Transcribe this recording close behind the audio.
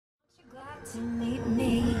To meet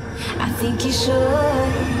me, I think you should.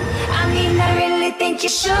 I mean, I really think you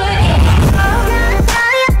should.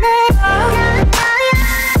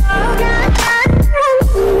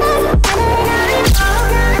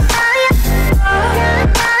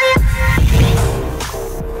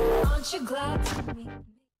 Aren't you glad to meet me?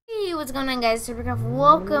 Hey, what's going on, guys? Supercuff.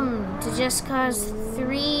 Welcome to Just Cause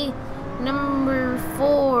 3, number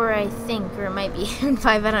 4, I think, or it might be 5.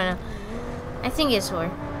 I don't know. I think it's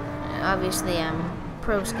 4. Obviously,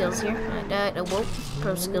 pro skills here. Whoa,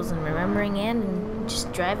 pro skills in remembering and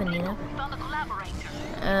just driving, you know.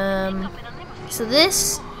 So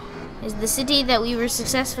this is the city that we were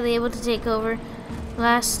successfully able to take over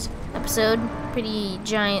last episode. Pretty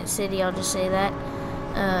giant city, I'll just say that.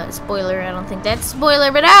 Spoiler, I don't think that's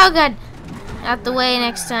spoiler, but oh god! Out the way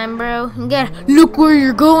next time, bro. Look where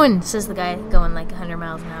you're going, says the guy going like 100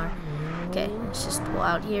 miles an hour. Okay, let's just pull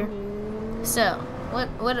out here. So,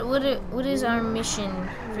 what is our mission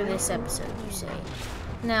for this episode, you say?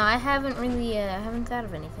 Now, I haven't really, haven't thought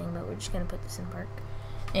of anything, but we're just gonna put this in park.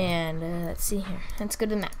 And, let's see here. Let's go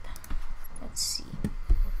to the map. Let's see.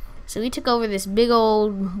 So we took over this big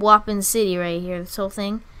old whopping city right here, this whole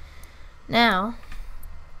thing. Now,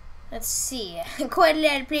 let's see. Quite a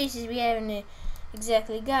lot of places we haven't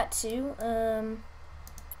exactly got to.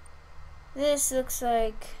 This looks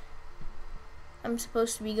like I'm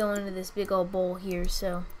supposed to be going to this big old bowl here,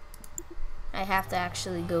 so I have to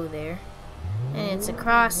actually go there. And it's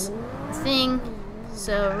across the thing,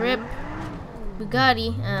 so rip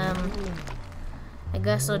Bugatti. I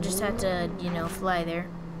guess I'll just have to, you know, fly there.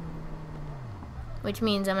 Which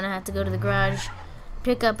means I'm gonna have to go to the garage,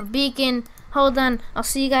 pick up a beacon. Hold on, I'll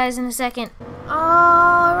see you guys in a second.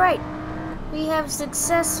 Alright, we have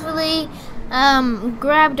successfully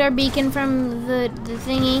grabbed our beacon from the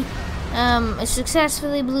thingy.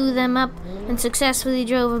 Successfully blew them up and successfully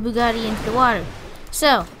drove a Bugatti into the water.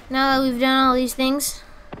 So, now that we've done all these things,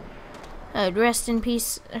 rest in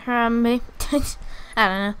peace, Harambe. I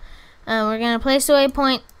don't know. We're gonna place a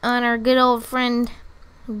waypoint on our good old friend,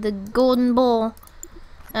 the Golden Bull,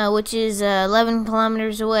 which is 11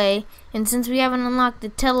 kilometers away. And since we haven't unlocked the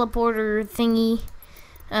teleporter thingy,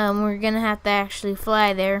 we're gonna have to actually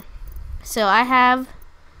fly there. So I have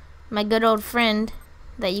my good old friend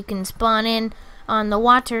that you can spawn in on the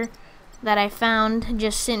water that I found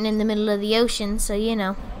just sitting in the middle of the ocean. So, you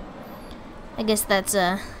know, I guess that's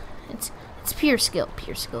it's pure skill,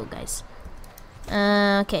 guys.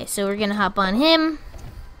 Okay, so we're gonna hop on him.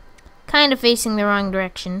 Kind of facing the wrong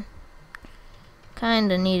direction.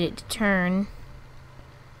 Kinda need it to turn.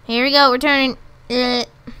 Here we go, we're turning. We're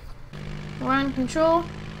on control.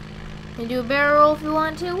 We do a barrel roll if we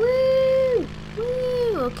want to. Woo!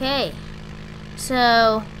 Woo! Okay.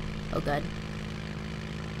 So, oh god.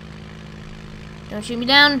 Don't shoot me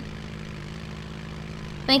down.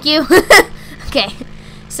 Thank you. Okay.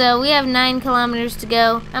 So we have 9 kilometers to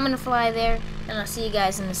go. I'm gonna fly there, and I'll see you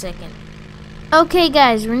guys in a second. Okay,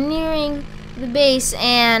 guys, we're nearing the base,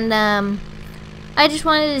 and I just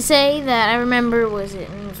wanted to say that I remember it was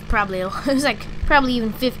probably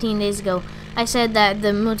even 15 days ago. I said that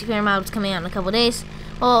the multiplayer mod was coming out in a couple days.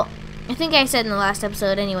 Well, I think I said in the last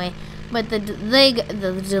episode anyway. But the delay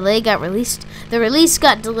got released. The release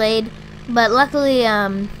got delayed, but luckily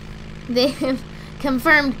they have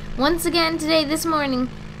confirmed once again today, this morning,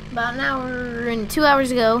 about an hour and 2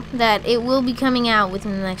 hours ago, that it will be coming out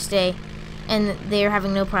within the next day, and they're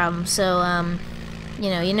having no problem. So you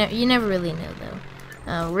know, you never really know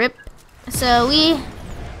though. Rip. So that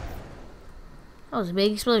was a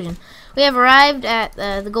big explosion. We have arrived at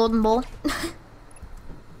the Golden Bowl.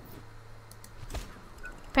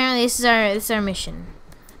 Apparently this is our mission.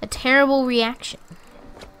 A terrible reaction.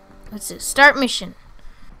 Let's see, start mission.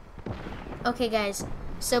 Okay, guys.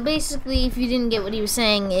 So basically, if you didn't get what he was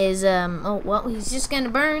saying, is oh well, he's just gonna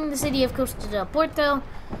burn the city of Costa del Porto,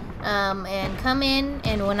 and come in.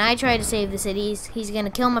 And when I try to save the cities, he's gonna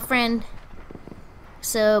kill my friend.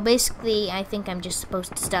 So basically, I think I'm just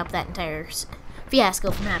supposed to stop that entire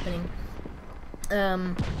fiasco from happening.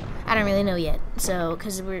 I don't really know yet, so,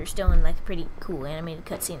 because we're still in like a pretty cool animated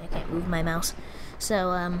cutscene. I can't move my mouse,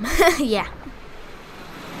 so yeah.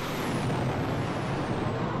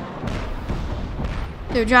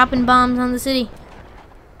 They're dropping bombs on the city.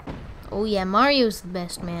 Oh yeah, Mario's the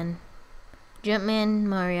best, man. Jumpman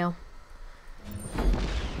Mario.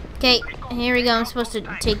 Okay, here we go. I'm supposed to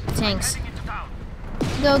take the tanks.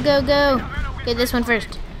 Go, go, go. Get this one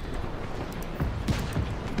first.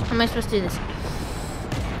 How am I supposed to do this?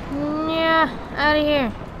 Yeah, out of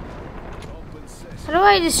here. How do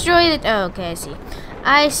I destroy the... Oh, okay, I see.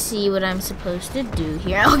 I see what I'm supposed to do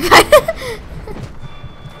here. Oh, God.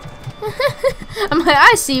 I'm like,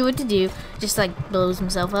 I see what to do. Just like blows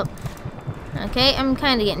himself up. Okay, I'm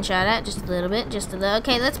kind of getting shot at just a little bit, just a little.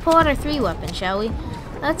 Okay, let's pull out our 3 weapon, shall we?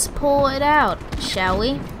 Let's pull it out, shall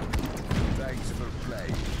we?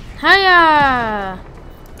 Hiya!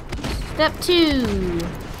 Step 2.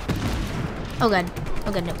 Oh god.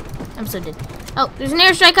 Oh god, no. I'm so dead. Oh, there's an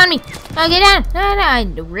airstrike on me. Oh, get down. No, no, I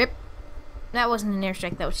rip. That wasn't an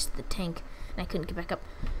airstrike. That was just the tank, and I couldn't get back up.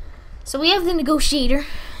 So we have the negotiator.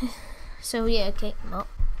 So yeah, okay. Well.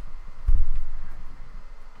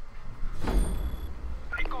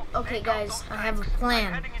 Okay, guys, I have a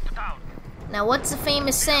plan. Now, what's the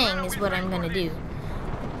famous saying is what I'm gonna do.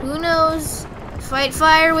 Who knows? Fight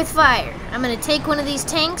fire with fire. I'm gonna take one of these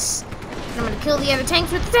tanks, and I'm gonna kill the other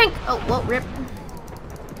tanks with the tank. Oh, well, rip.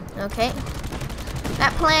 Okay.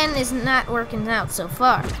 That plan is not working out so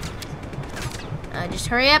far. Just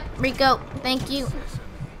hurry up, Rico. Thank you.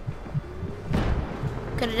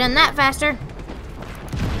 Could have done that faster.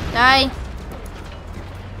 Die.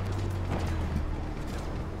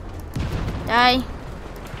 Die.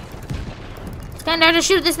 It's kind of hard to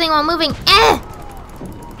shoot this thing while moving. Eh!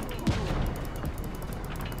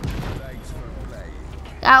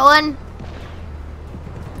 Got one.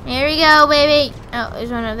 Here we go, baby. Oh,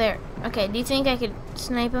 there's one over there. Okay, do you think I could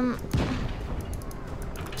snipe him?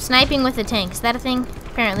 Sniping with the tank, is that a thing?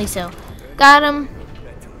 Apparently so. Got him.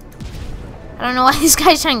 I don't know why this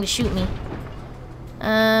guy's trying to shoot me.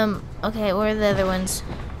 Okay, where are the other ones?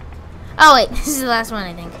 Oh wait, this is the last one,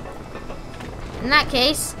 I think. In that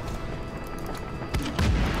case.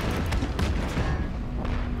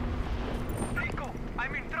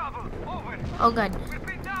 Oh god.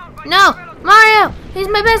 No! Mario! He's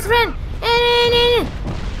my best friend!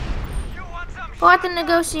 What the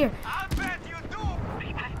negotiator?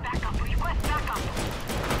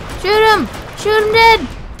 Shoot him! Shoot him dead!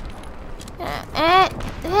 Hey!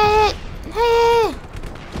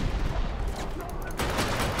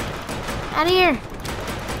 Out of here!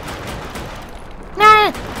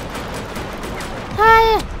 Nah!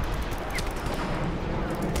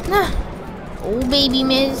 Nah! Oh baby,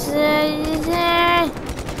 miss!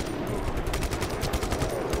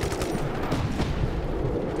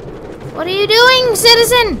 What are you doing,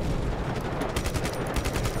 citizen?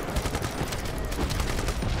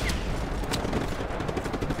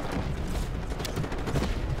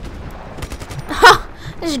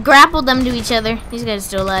 I just grappled them to each other. These guys are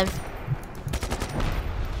still alive.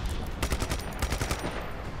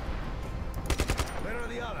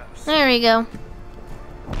 There we go.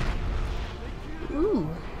 Ooh.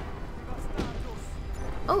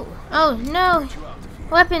 Oh no.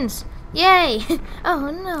 Weapons. Yay.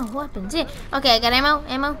 Oh no, weapons. Yeah. Okay, I got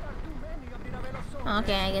ammo. Oh,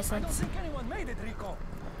 okay, I guess that's...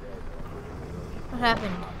 What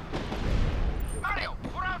happened? Mario,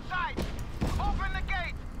 we're outside. Open the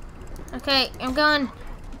gate. Okay, I'm going.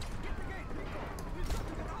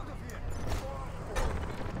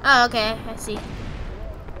 Oh, okay, I see.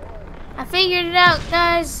 I figured it out,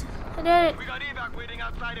 guys. I did it. We got evac waiting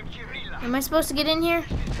outside of Kirilla. Am I supposed to get in here?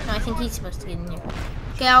 No, I think he's supposed to get in here.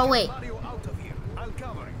 Okay, I'll wait.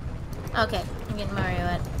 Okay, I'm getting Mario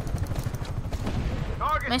out.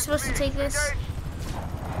 Am I supposed to take this?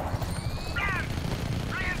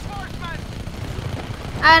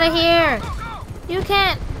 Out of here! You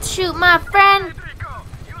can't shoot my friend!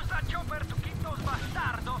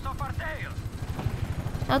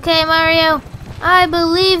 Okay, Mario. I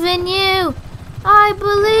believe in you! I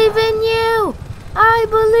believe in you! I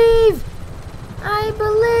believe! I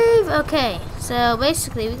believe! Okay, so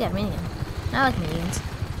basically we got a minigun. I like miniguns.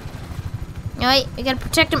 No, wait, we gotta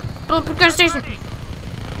protect him. Blow up the gas station!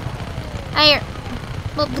 Here.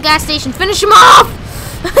 Blow up the gas station. Finish him off!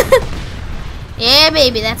 Yeah,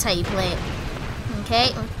 baby, that's how you play it.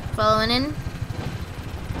 Okay, following in.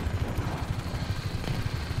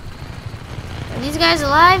 Are these guys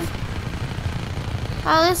alive?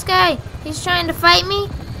 Oh, this guy, he's trying to fight me.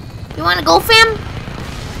 You wanna go, fam?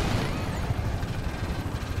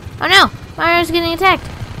 Oh no, Mario's getting attacked.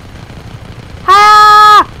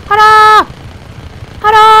 Ha! Hada!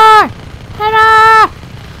 Hada! Hada!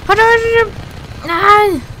 Hada!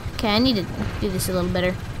 Ah! Okay, I need to do this a little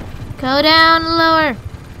better. Go down lower.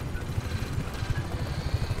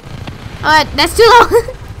 Oh, that's too low.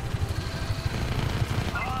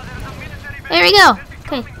 There we go.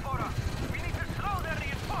 Okay.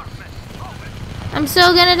 I'm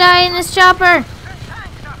so gonna die in this chopper.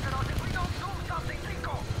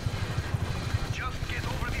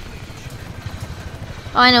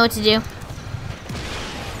 Oh, I know what to do.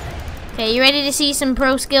 Okay, you ready to see some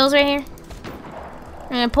pro skills right here? I'm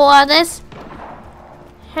gonna pull out this.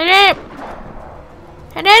 Hit it!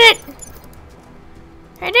 I did it!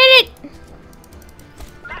 I did it!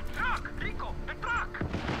 That truck! Rico, the truck!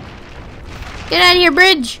 Get out of here,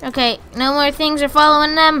 bridge! Okay, no more things are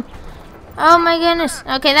following them. Oh my goodness.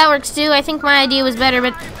 Okay, that works too. I think my idea was better,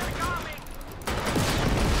 but...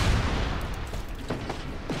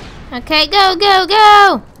 Okay, go, go,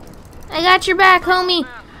 go! I got your back, homie.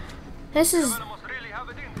 This is...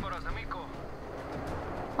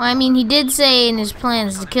 Well, I mean, he did say in his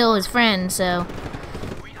plans to kill his friend, so...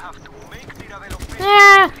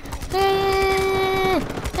 Ah!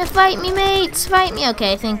 Fight me, mates! Fight me!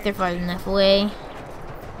 Okay, I think they're far enough away.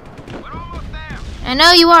 I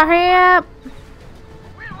know you are. Hurry up!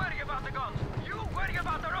 We'll worry about the guns. You worry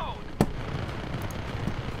about the road.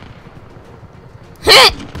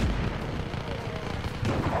 Hit!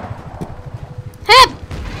 Hip!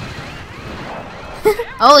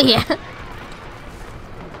 Oh yeah.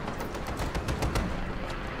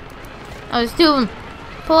 Oh, there's two of them.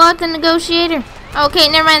 Pull out the negotiator. Okay,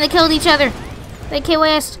 never mind. They killed each other. They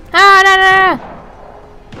KO'd. Ah, da, da, da.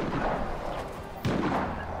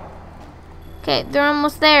 Okay, they're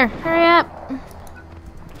almost there. Hurry up.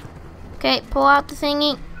 Okay, pull out the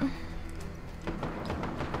thingy.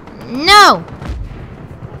 No!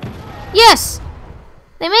 Yes!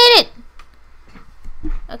 They made it!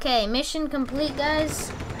 Okay, mission complete,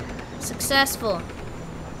 guys. Successful.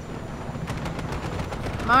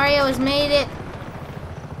 Mario has made it.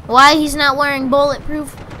 Why he's not wearing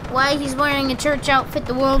bulletproof? Why he's wearing a church outfit,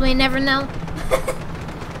 the world may never know.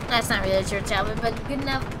 That's not really a church outfit, but good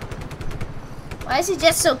enough. Why is he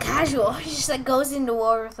just so casual? He just like goes into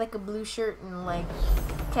war with like a blue shirt and like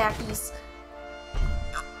khakis.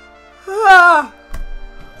 Ah,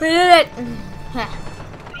 we did it!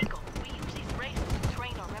 Rico, we use these races to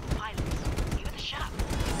train our rebel pilots. Even the shop.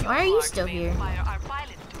 Why are you still here? Inspire our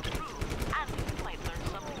pilots to improve, and you might learn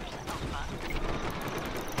something yourself.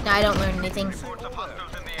 No, I don't learn anything. Reports of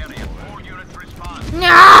hostiles in the area. All units respond.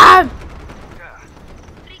 Ah!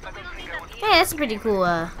 Rico, we don't need that here. Hey, that's a pretty cool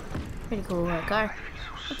car.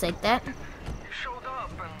 I'll take that. You showed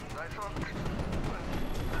up and I thought...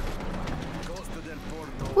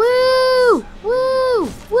 Woo! Woo!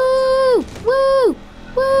 Woo! Woo!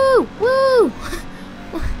 Woo! Woo!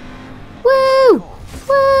 Woo!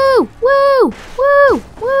 Woo! Woo! Woo!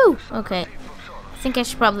 Woo! Okay. I think I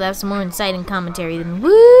should probably have some more inciting commentary than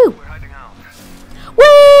woo! We're hiding out.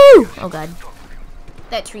 Woo! Oh god.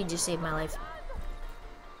 That tree just saved my life.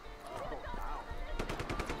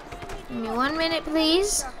 Give me 1 minute,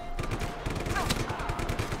 please.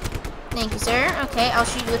 Thank you, sir. Okay, I'll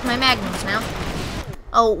shoot you with my magnums now.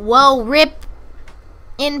 Oh, whoa, rip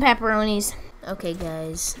in pepperonis. Okay,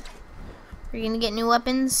 guys. We're gonna get new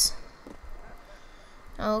weapons.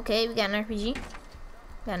 Okay, we got an RPG.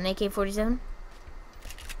 Got an AK-47.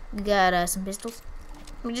 We got some pistols.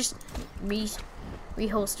 We just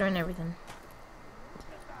reholster and everything.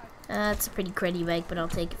 It's a pretty cruddy bike, but I'll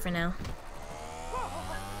take it for now.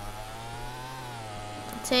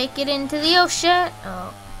 Take it into the ocean.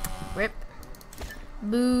 Oh, rip.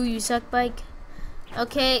 Boo, you suck, bike.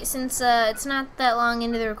 Okay, since it's not that long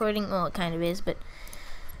into the recording, well, it kind of is, but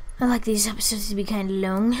I like these episodes to be kind of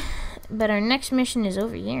long. But our next mission is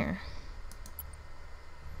over here.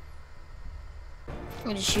 I'm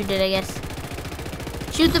gonna shoot it, I guess.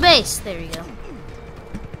 Shoot the base. There you go.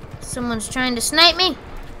 Someone's trying to snipe me.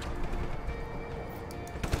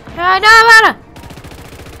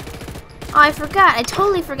 Oh, I forgot. I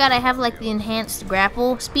totally forgot I have like the enhanced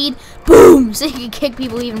grapple speed. Boom! So you can kick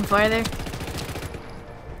people even farther.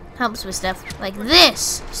 Helps with stuff like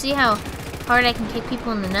this. See how hard I can kick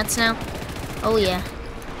people in the nuts now? Oh yeah.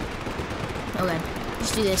 Oh god.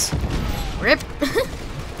 Just do this. Rip.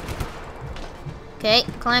 Okay,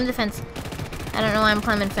 climb the fence. I don't know why I'm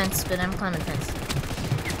climbing fence, but I'm climbing fence.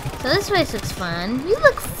 So this place looks fun. You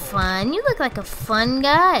look fun. You look like a fun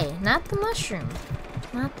guy. Not the mushroom.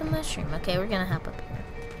 Not the mushroom. Okay, we're gonna hop up here.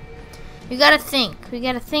 We gotta think. We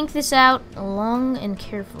gotta think this out long and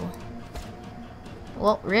careful.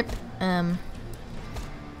 Well, rip.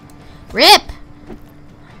 Rip!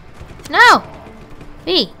 No!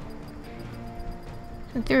 B.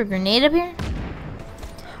 I threw a grenade up here?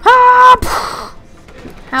 Ah!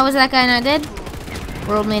 How was that guy not dead?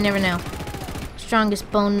 World may never know.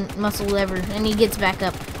 Strongest bone muscle ever. And he gets back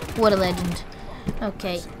up. What a legend.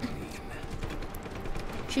 Okay.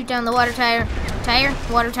 Shoot down the water tire. Tire?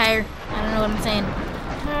 Water tire. I don't know what I'm saying.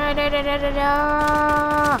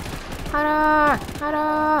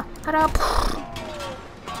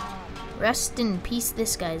 Rest in peace,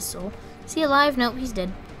 this guy's soul. Is he alive? Nope, he's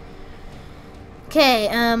dead. Okay,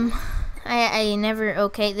 I never...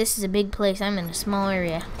 Okay, this is a big place. I'm in a small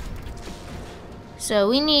area. So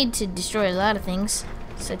we need to destroy a lot of things.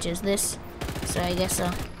 such as this. So I guess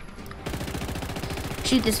I'll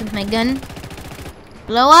shoot this with my gun.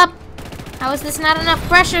 Blow up! How is this not enough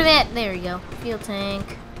pressure? There we go. Fuel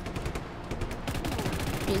tank.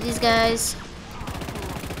 Shoot these guys.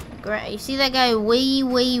 You see that guy way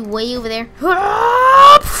over there?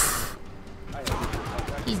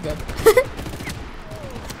 He's dead.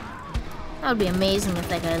 That would be amazing if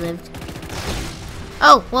that guy lived.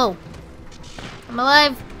 Oh, whoa. I'm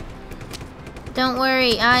alive. Don't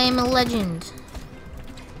worry, I am a legend.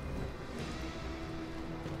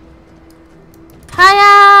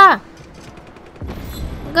 Hiya!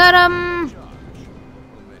 Got him!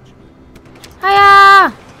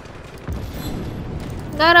 Hiya!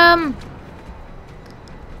 Got him!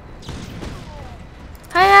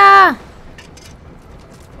 Hiya!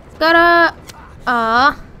 Got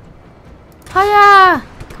hiya!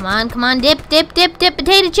 Come on, dip,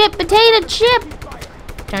 potato chip!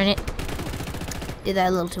 Darn it. Did that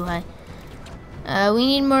a little too high. We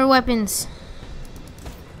need more weapons.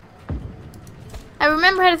 I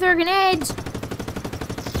remember how to throw grenades!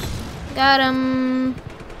 Got him!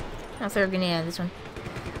 I'll throw a grenade out of this one.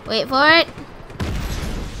 Wait for it!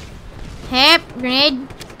 Hep! Grenade!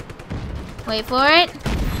 Wait for it!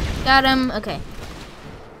 Got him! Okay.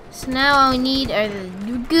 So now all we need are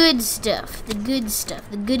the good stuff. The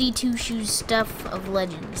goody two-shoes stuff of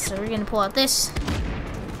Legends. So we're gonna pull out this.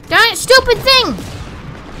 Darn it, stupid thing!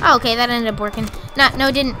 Oh, okay, that ended up working. No,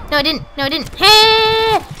 it didn't.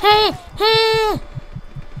 Hey!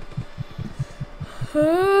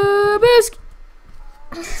 Biscuit!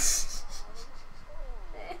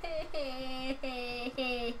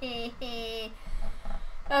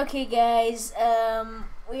 Okay, guys,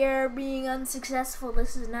 we are being unsuccessful.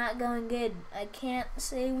 This is not going good. I can't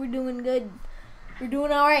say we're doing good. We're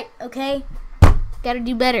doing alright, okay? Gotta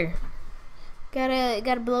do better.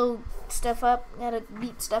 Gotta blow stuff up. Gotta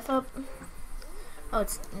beat stuff up. Oh,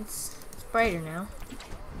 it's brighter now.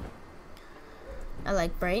 I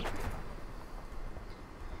like bright.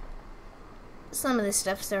 Some of this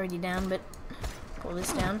stuff's already down, but pull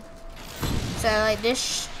this down. Satellite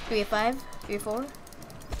dish, 3 of 5, 3 of 4.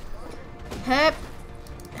 Hep.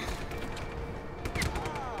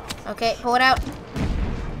 Okay, pull it out.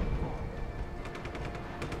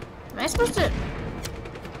 Am I supposed to?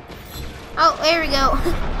 Oh, there we go.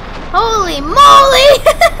 Holy moly!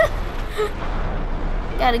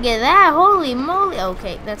 Gotta get that. Holy moly.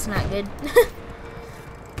 Okay, that's not good.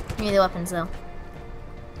 Give me the weapons, though.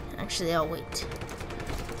 Actually, I'll wait.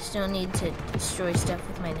 Still need to destroy stuff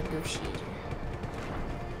with my negotiator.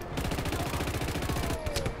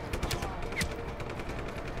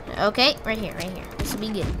 Okay, right here. This will be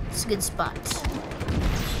good. It's a good spot.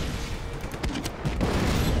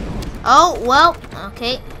 Oh, well,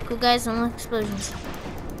 okay. Cool guys, no explosions.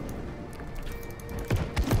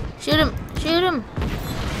 Shoot him!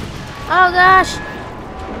 Oh gosh!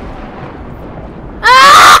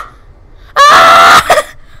 Ah!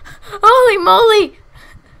 Ah! Holy moly!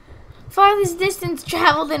 Farthest distance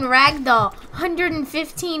traveled in ragdoll,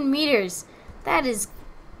 115 meters. That is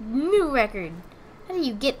new record. How do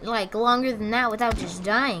you get like longer than that without just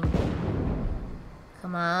dying?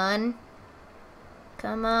 Come on.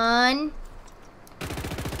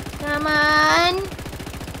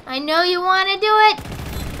 I know you want to do it.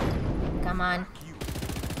 Come on.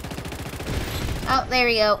 Oh, there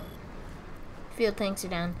we go. Fuel tanks are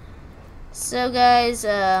down. So guys,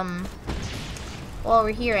 while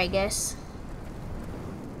we're here, I guess.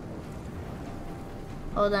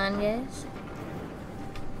 Hold on, guys.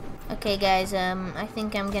 Okay, guys, I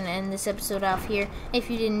think I'm gonna end this episode off here. If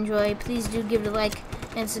you did enjoy, please do give it a like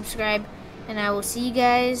and subscribe. And I will see you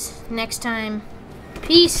guys next time.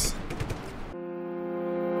 Peace!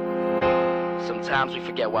 Sometimes we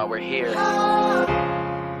forget why we're here.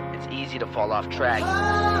 It's easy to fall off track.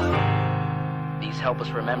 These help us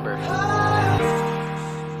remember.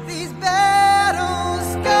 These battle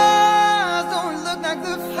scars don't look like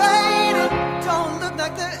they're fading, don't look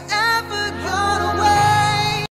like they're